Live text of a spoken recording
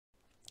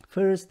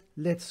First,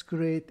 let's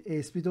create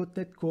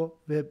ASP.NET Core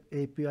Web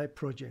API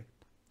project.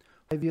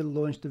 I will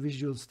launch the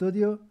Visual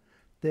Studio,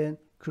 then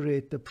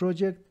create the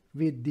project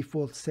with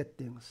default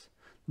settings.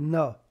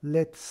 Now,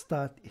 let's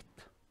start it.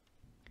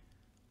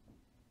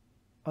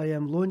 I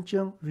am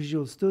launching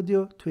Visual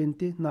Studio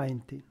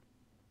 2019.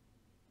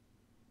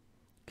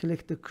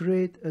 Click the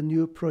Create a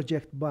New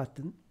Project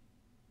button.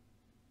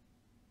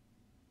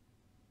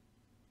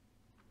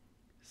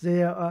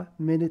 There are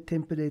many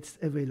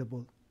templates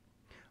available.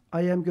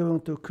 I am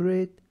going to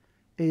create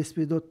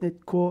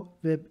ASP.NET Core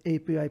Web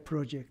API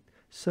project.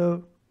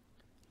 So,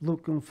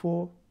 looking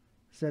for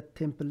that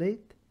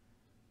template.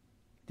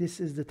 This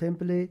is the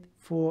template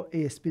for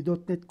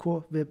ASP.NET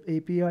Core Web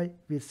API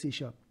with C#.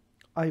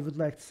 I would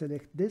like to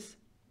select this.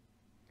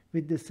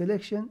 With this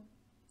selection,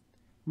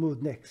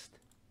 move next.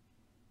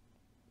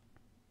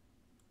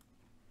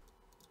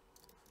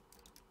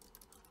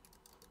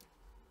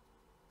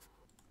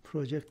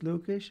 Project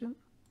location.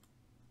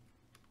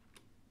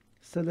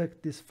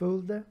 Select this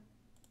folder.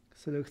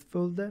 Select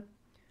folder.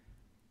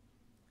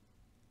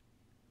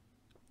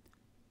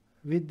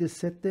 With the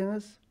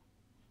settings,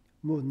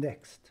 move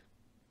next.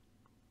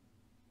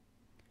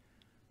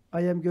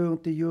 I am going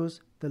to use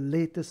the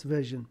latest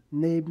version,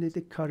 namely the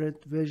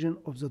current version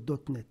of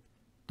the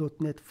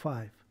 .NET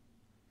 5.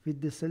 With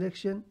the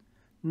selection,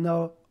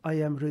 now I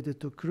am ready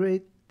to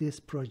create this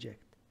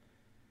project.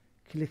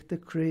 Click the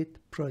Create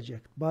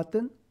Project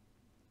button.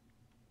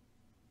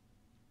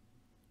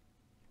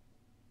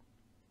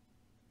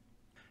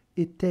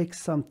 It takes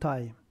some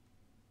time.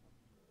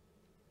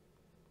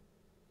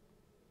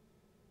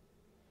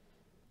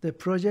 The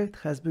project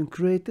has been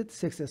created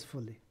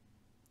successfully.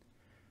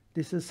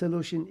 This is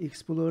Solution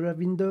Explorer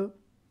window.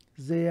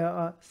 There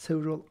are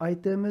several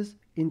items,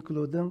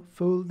 including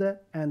folder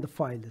and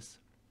files.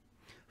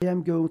 I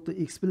am going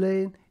to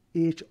explain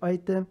each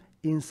item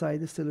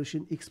inside the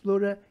Solution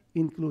Explorer,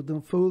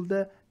 including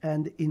folder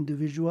and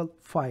individual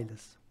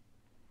files.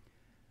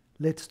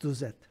 Let's do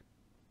that.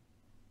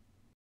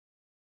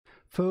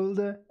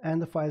 Folder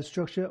and the file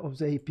structure of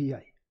the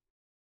API.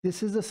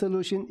 This is the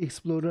Solution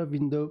Explorer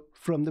window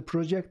from the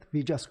project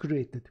we just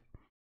created.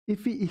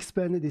 If we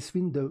expand this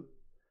window,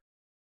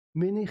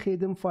 many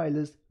hidden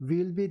files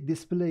will be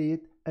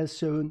displayed as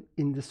shown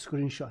in the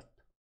screenshot.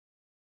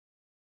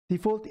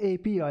 Default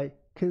API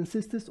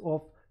consists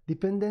of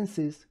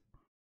dependencies,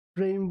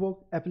 framework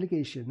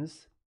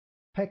applications,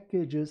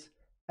 packages,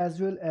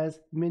 as well as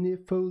many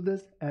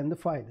folders and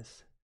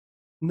files.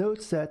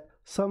 Note that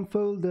some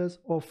folders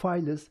or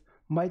files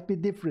might be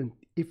different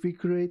if we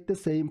create the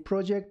same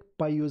project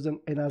by using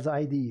another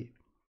IDE.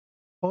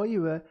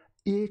 However,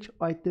 each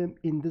item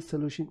in the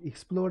Solution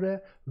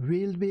Explorer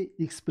will be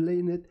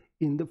explained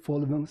in the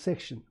following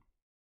section.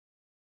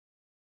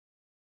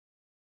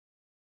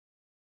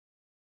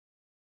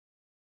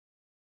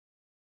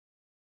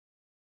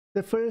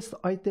 The first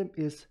item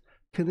is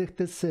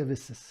connected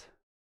services.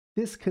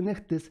 This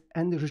connects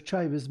and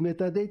retrieves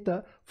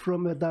metadata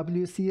from a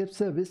WCF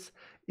service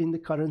in the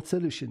current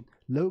solution,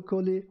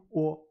 locally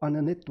or on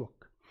a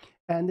network,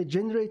 and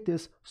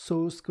generates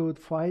source code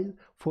file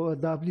for a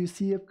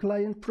WCF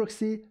client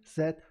proxy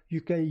that you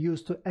can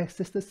use to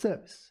access the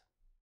service.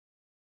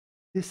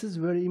 This is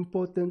very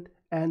important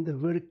and a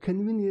very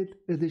convenient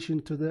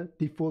addition to the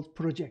default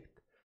project.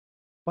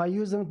 By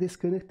using these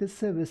connected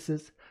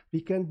services,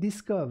 we can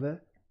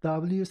discover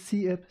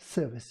WCF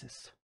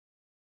services.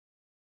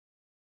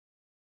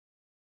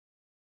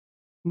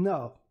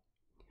 Now,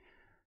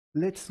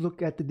 let's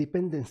look at the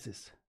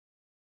dependencies.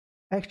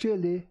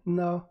 Actually,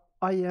 now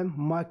I am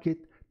marking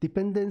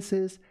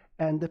dependencies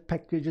and the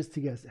packages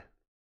together.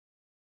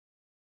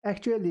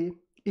 Actually,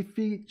 if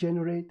we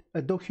generate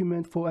a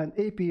document for an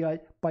API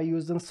by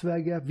using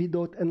Swagger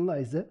without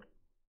analyzer,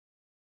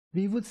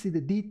 we would see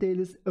the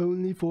details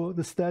only for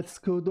the status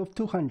code of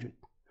 200.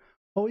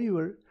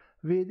 However,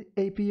 with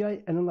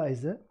API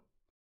analyzer,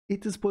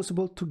 it is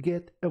possible to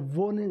get a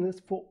warning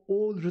for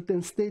all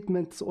written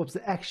statements of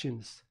the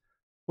actions.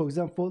 For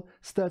example,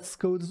 status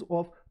codes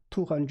of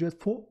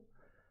 204,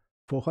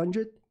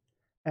 400,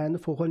 and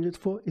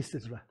 404,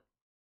 etc.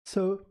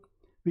 So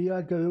we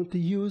are going to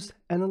use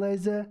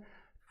analyzer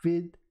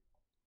with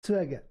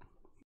Swagger.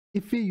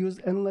 If we use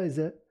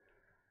analyzer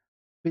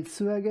with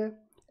Swagger,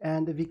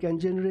 and we can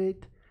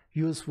generate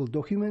useful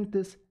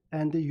documents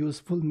and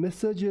useful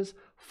messages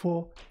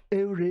for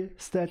every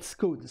status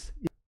codes.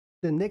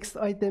 The next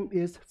item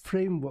is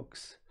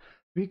frameworks.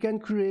 We can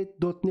create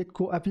 .NET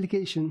Core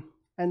application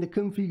and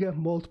configure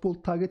multiple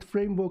target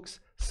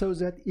frameworks so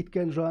that it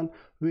can run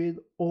with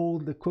all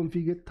the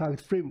configured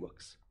target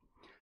frameworks.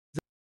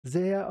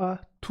 There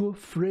are two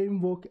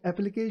framework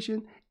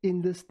applications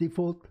in this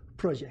default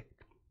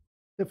project.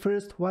 The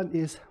first one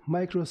is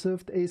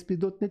Microsoft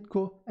ASP.NET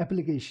Core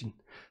application.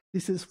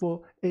 This is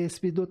for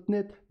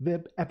ASP.NET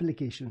web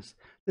applications.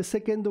 The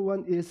second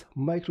one is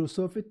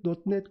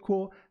Microsoft.NET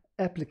Core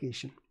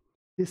application.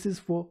 This is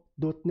for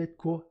 .NET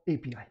Core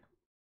API.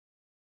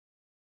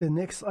 The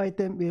next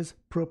item is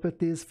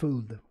Properties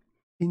folder.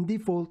 In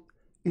default,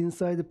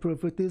 inside the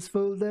properties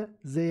folder,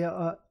 there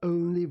are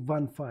only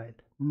one file,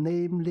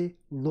 namely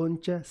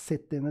launcher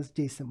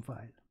settings.json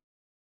file.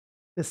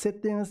 The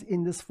settings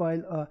in this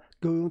file are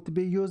going to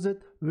be used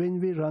when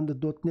we run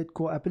the .NET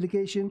Core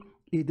application,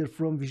 either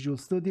from Visual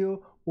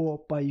Studio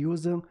or by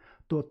using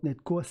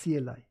 .NET Core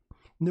CLI.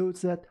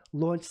 Note that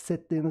launch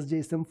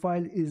settings.json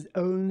file is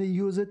only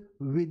used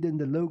within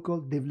the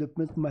local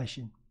development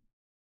machine.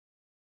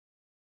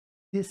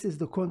 This is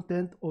the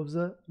content of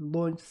the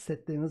launch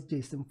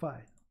settings.json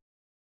file.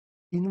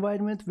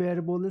 Environment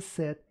variable is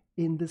set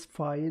in this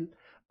file.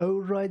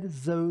 Override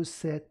those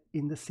set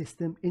in the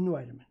system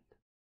environment.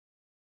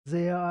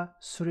 There are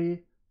three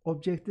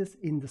objectives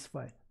in this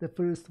file. The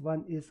first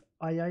one is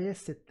IIS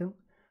setting.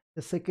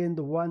 The second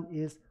one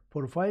is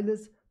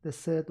profiles. The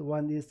third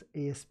one is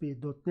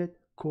ASP.NET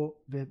Core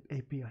Web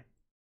API.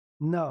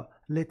 Now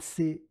let's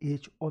see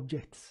each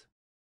object.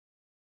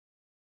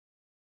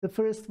 The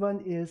first one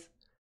is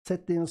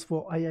settings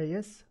for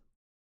IIS.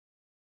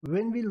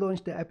 When we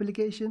launch the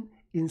application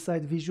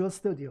inside Visual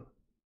Studio,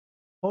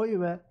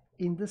 however,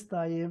 in this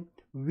time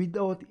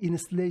without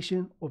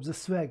installation of the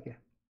Swagger,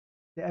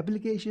 the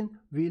application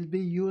will be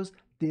used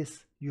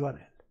this URL.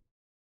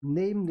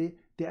 Namely,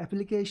 the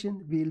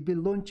application will be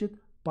launched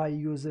by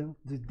using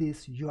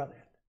this URL.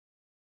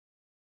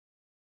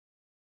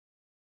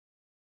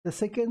 The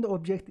second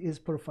object is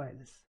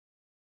profiles.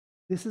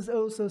 This is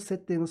also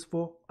settings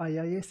for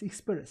IIS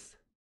Express.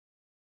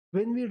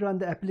 When we run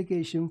the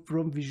application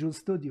from Visual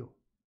Studio,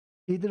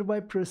 either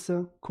by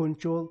pressing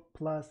Ctrl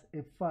plus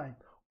F5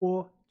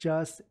 or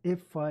just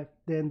F5,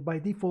 then by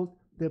default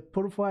the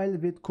profile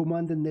with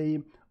command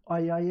name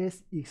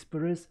IIS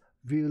Express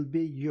will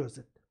be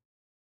used.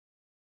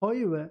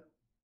 However,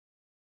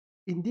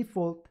 in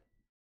default,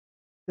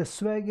 the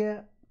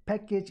Swagger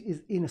package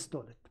is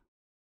installed.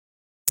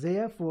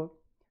 Therefore,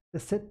 the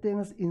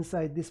settings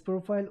inside this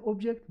profile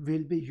object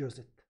will be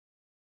used.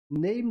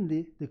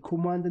 Namely, the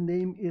command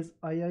name is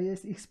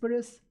IIS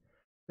Express,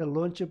 the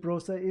launcher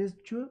browser is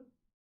true,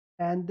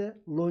 and the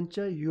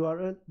launcher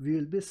URL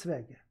will be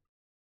Swagger.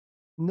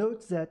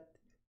 Note that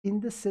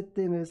in the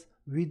settings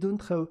we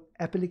don't have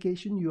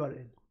application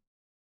URL.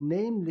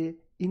 Namely,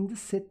 in the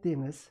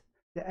settings,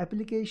 the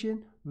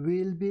application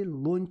will be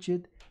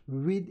launched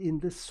within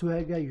the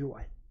Swagger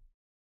UI.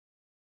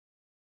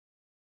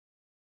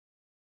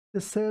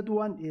 The third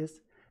one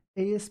is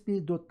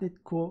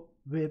ASP.NET Core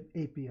Web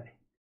API.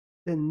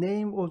 The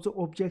name of the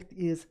object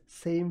is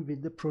same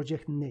with the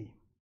project name.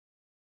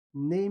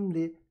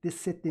 Namely, the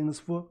settings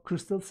for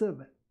Crystal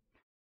Server.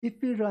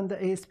 If we run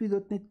the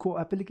ASP.NET Core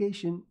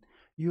application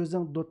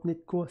using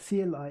 .NET Core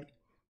CLI,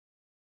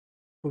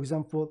 for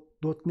example,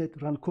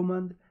 .NET run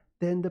command,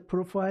 then the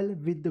profile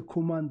with the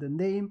command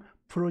name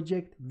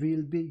project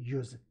will be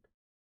used.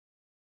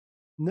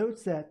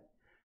 Note that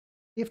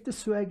if the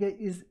Swagger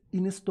is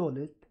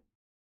installed,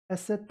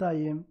 at that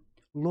time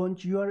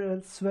launch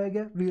URL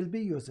Swagger will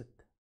be used.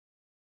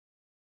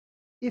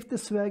 If the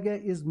Swagger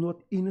is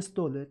not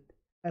installed,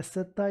 at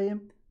that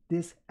time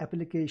this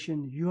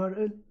application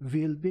URL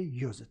will be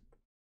used.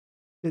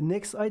 The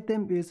next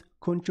item is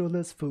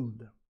controllers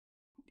folder.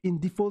 In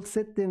default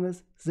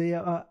settings,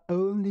 there are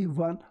only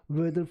one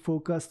weather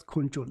forecast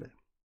controller.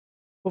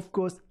 Of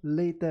course,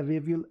 later we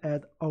will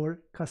add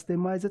our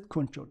customized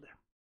controller.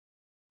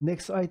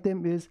 Next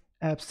item is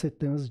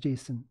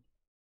appsettings.json.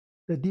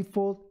 The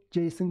default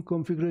JSON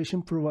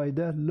configuration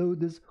provider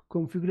loads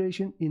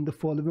configuration in the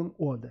following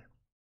order.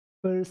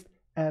 First,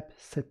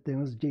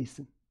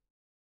 appsettings.json.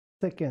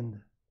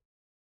 Second,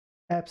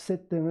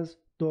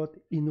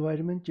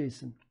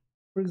 appsettings.environment.json.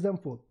 For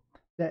example,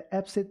 the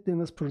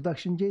appsettings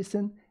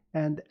production.json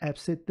and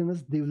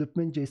appsettings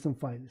development.json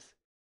files.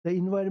 The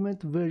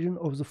environment version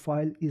of the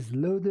file is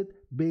loaded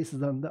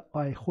based on the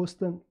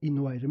iHosting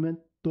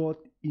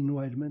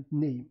environment.environment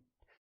name.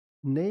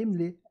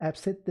 Namely,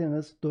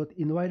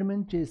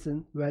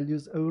 appsettings.environment.json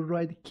values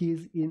override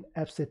keys in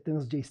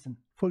appsettings.json.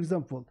 For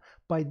example,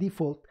 by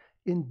default,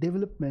 in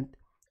development,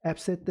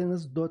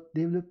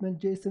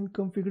 appsettings.development.json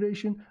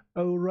configuration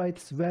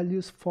overrides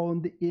values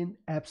found in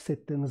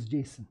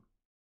appsettings.json.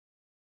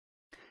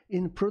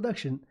 In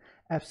production,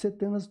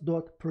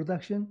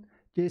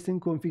 appsettings.production.json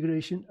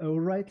configuration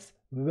overrides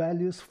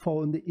values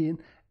found in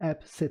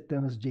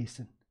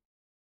appsettings.json.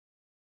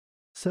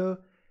 So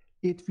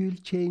it will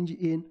change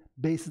in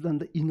based on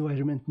the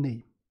environment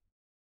name.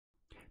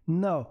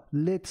 Now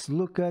let's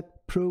look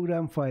at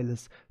program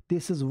files.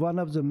 This is one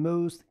of the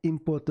most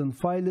important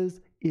files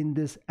in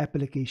this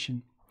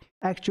application.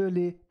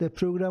 Actually, the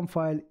program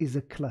file is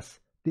a class.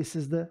 This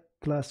is the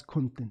class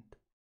content.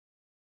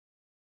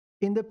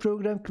 In the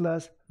program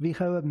class, we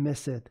have a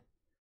method,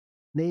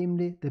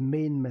 namely the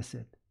main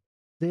method.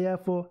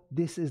 Therefore,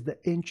 this is the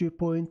entry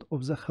point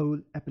of the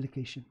whole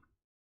application.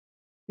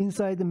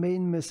 Inside the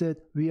main method,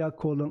 we are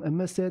calling a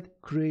method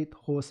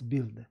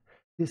createHostBuilder.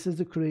 This is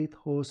the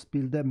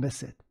createHostBuilder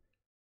method.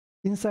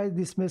 Inside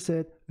this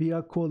method, we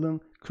are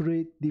calling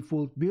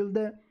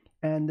createDefaultBuilder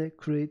and the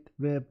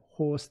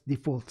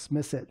createWebHostDefaults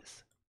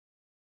methods.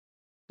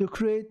 The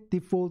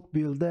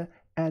createDefaultBuilder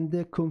and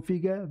the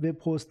configure web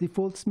host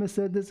defaults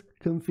methods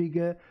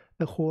configure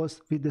a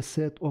host with a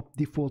set of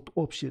default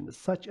options,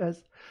 such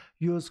as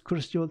use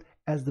Crystal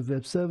as the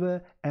web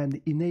server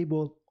and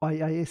enable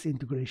IIS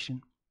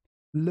integration.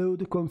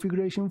 Load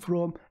configuration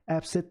from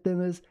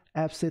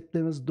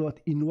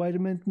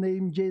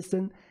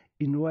appsettings.environment_name.json,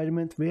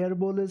 environment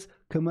variables,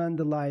 command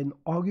line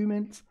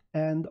arguments,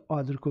 and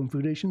other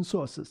configuration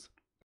sources.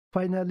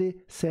 Finally,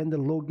 send the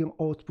login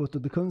output to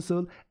the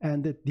console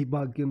and the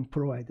debugging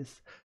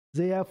providers.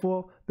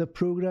 Therefore, the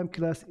program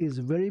class is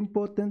very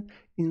important.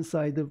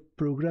 Inside the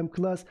program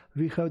class,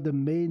 we have the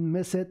main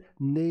method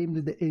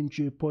named the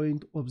entry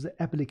point of the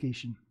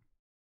application.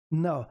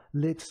 Now,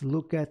 let's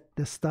look at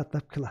the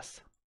startup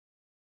class.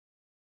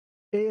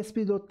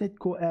 ASP.NET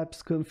Core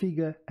Apps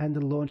configure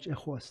and launch a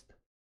host.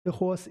 The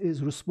host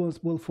is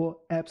responsible for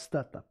app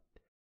startup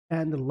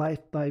and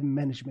lifetime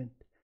management.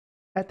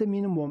 At a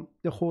minimum,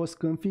 the host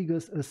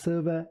configures a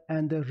server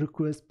and a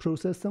request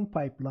processing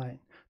pipeline.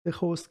 The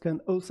host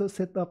can also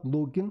set up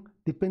login,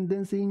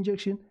 dependency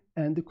injection,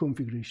 and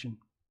configuration.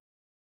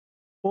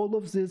 All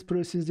of these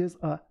procedures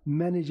are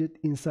managed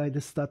inside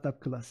the startup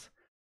class.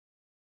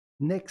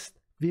 Next,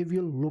 we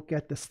will look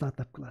at the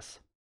startup class.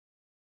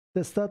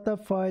 The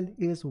startup file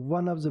is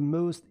one of the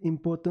most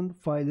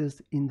important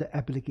files in the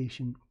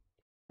application.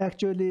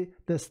 Actually,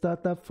 the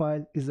startup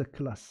file is a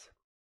class.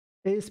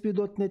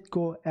 ASP.NET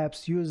Core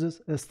Apps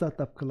uses a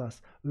startup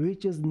class,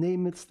 which is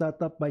named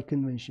startup by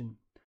convention.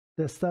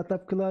 The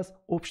startup class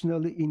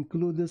optionally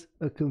includes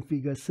a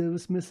configure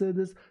service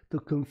methods to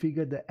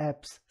configure the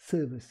app's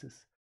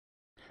services.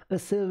 A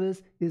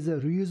service is a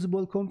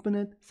reusable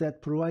component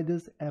that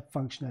provides app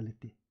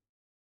functionality.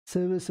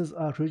 Services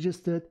are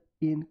registered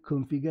in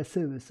configure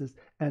services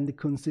and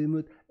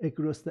consumed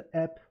across the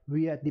app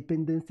via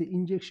dependency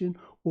injection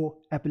or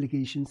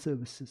application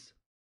services.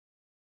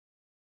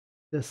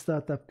 The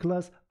startup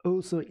class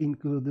also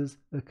includes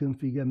a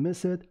configure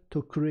method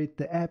to create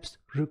the app's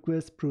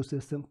request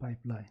processing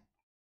pipeline.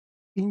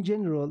 In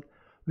general,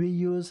 we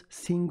use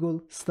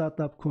single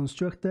startup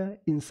constructor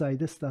inside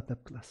the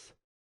startup class.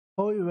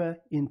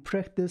 However, in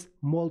practice,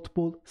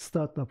 multiple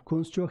startup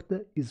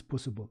constructor is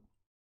possible,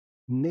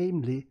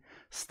 namely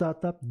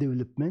startup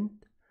development,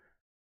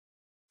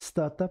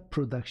 startup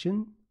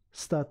production,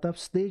 startup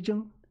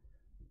staging.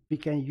 We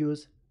can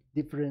use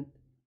different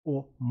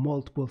or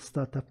multiple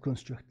startup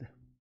constructor.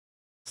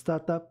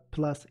 Startup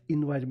plus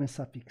environment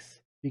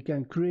suffix. We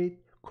can create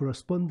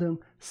corresponding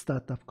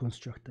startup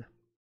constructor.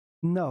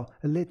 Now,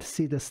 let's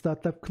see the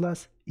startup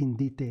class in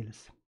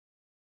details.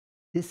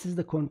 This is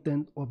the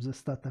content of the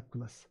startup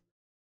class.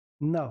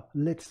 Now,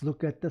 let's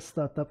look at the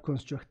startup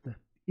constructor.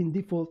 In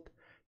default,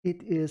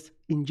 it is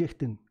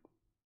injecting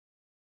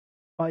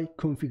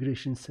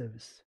iConfiguration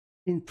service.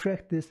 In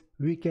practice,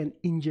 we can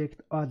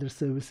inject other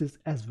services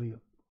as well.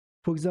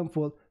 For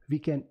example, we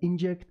can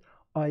inject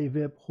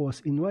iWeb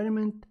host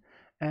environment,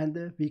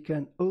 and we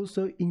can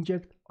also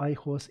inject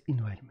iHost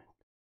environment.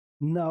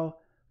 Now,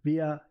 we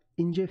are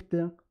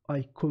injecting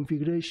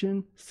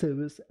iConfiguration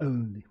service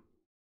only.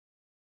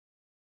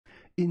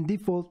 In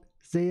default,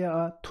 there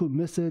are two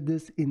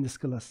methods in this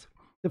class.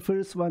 The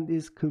first one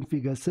is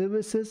configure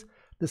services.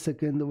 The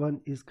second one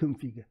is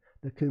configure.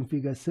 The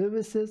configure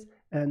services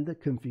and the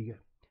configure.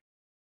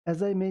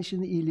 As I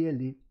mentioned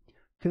earlier,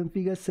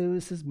 configure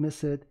services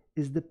method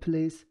is the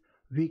place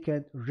we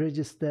can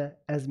register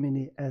as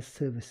many as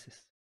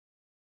services.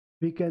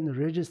 We can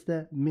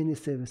register many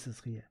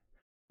services here.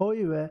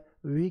 However,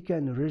 we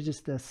can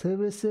register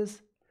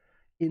services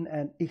in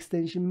an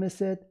extension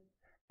method,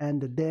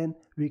 and then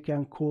we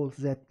can call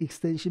that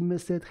extension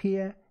method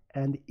here,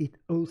 and it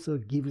also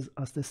gives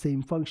us the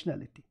same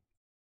functionality.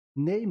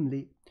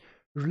 Namely,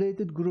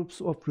 related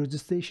groups of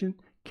registration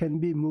can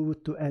be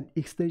moved to an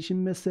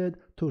extension method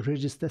to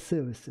register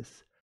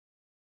services.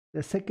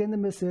 The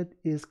second method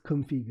is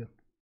configure.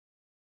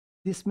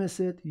 This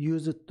method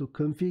used to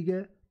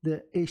configure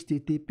the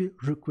HTTP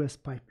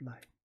request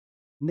pipeline.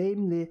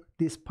 Namely,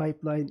 this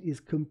pipeline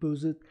is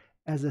composed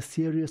as a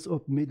series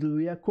of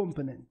middleware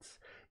components.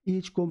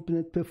 Each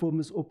component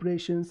performs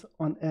operations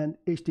on an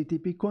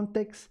HTTP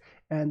context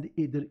and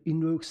either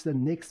invokes the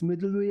next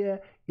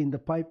middleware in the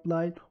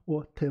pipeline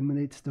or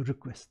terminates the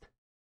request.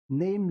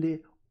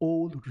 Namely,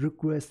 all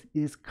request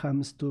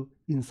comes to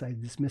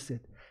inside this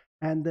method,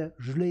 and the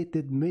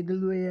related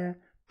middleware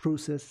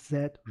process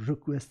that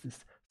request.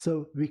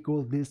 So we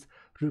call this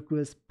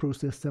request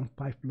processing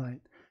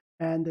pipeline.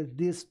 And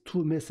this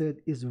two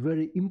method is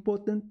very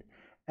important,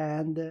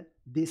 and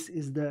this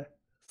is the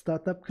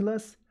startup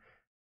class.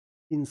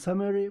 In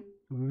summary,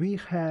 we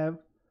have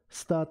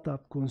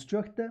startup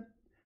constructor.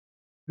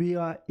 We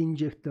are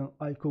injecting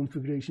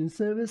iConfiguration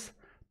service.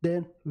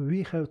 Then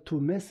we have two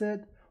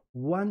methods.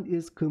 One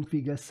is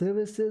configure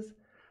services.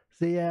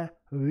 There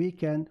we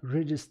can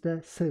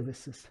register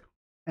services.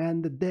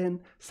 And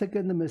then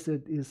second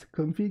method is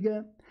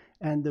configure,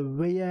 and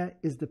where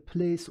is the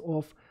place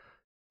of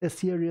a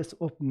series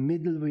of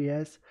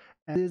middlewares,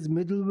 and this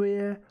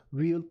middleware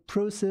will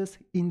process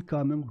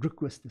incoming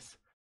requests.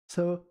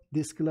 So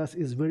this class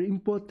is very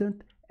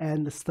important,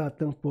 and the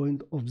starting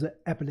point of the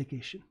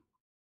application.